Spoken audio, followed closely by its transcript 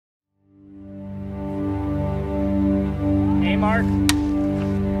Mark.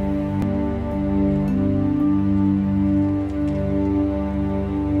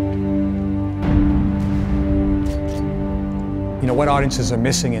 You know, what audiences are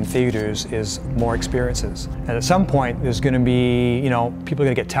missing in theaters is more experiences. And at some point, there's going to be, you know, people are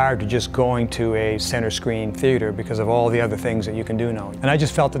going to get tired of just going to a center screen theater because of all the other things that you can do now. And I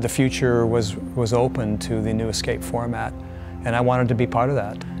just felt that the future was open to the new escape format, and I wanted to be part of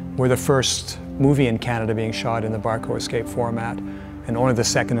that. We're the first movie in Canada being shot in the Barco Escape format, and only the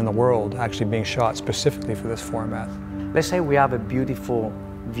second in the world actually being shot specifically for this format. Let's say we have a beautiful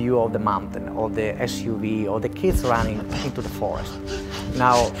view of the mountain, or the SUV, or the kids running into the forest.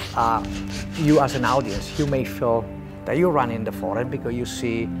 Now, you as an audience, you may feel that you're running in the forest because you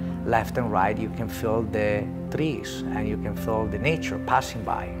see left and right, you can feel the trees and you can feel the nature passing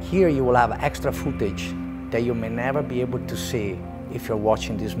by. Here you will have extra footage that you may never be able to see if you're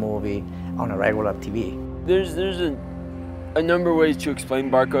watching this movie on a regular TV. There's a number of ways to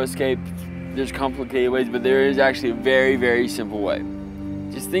explain Barco Escape. There's complicated ways, but there is actually a very, very simple way.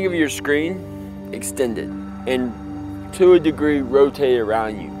 Just think of your screen, extend it, and to a degree, rotate it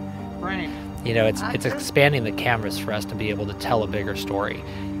around you. Right. You know, it's expanding the canvas for us to be able to tell a bigger story.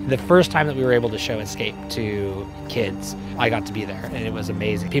 The first time that we were able to show Escape to kids, I got to be there, and it was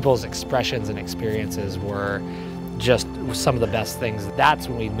amazing. People's expressions and experiences were just some of the best things. That's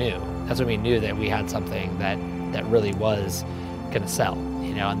when we knew. That's when we knew that we had something that really was going to sell,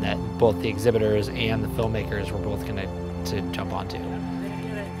 you know, and that both the exhibitors and the filmmakers were both going to jump onto.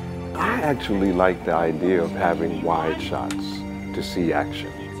 I actually like the idea of having wide shots to see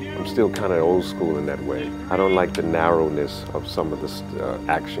action. I'm still kind of old school in that way. I don't like the narrowness of some of the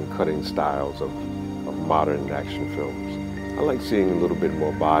action cutting styles of modern action films. I like seeing a little bit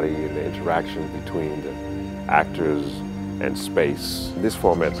more body and the interaction between the actors and space. This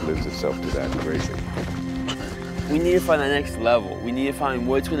format lends itself to that greatly. We need to find that next level. We need to find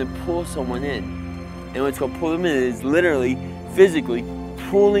what's going to pull someone in. And what's going to pull them in is literally, physically,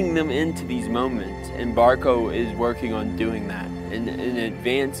 pulling them into these moments. And Barco is working on doing that and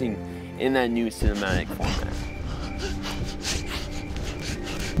advancing in that new cinematic format.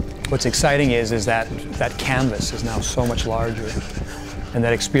 What's exciting is that canvas is now so much larger, and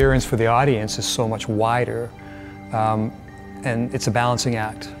that experience for the audience is so much wider. And it's a balancing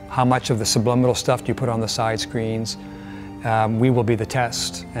act. How much of the subliminal stuff do you put on the side screens? We will be the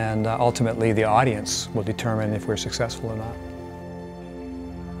test, and ultimately the audience will determine if we're successful or not.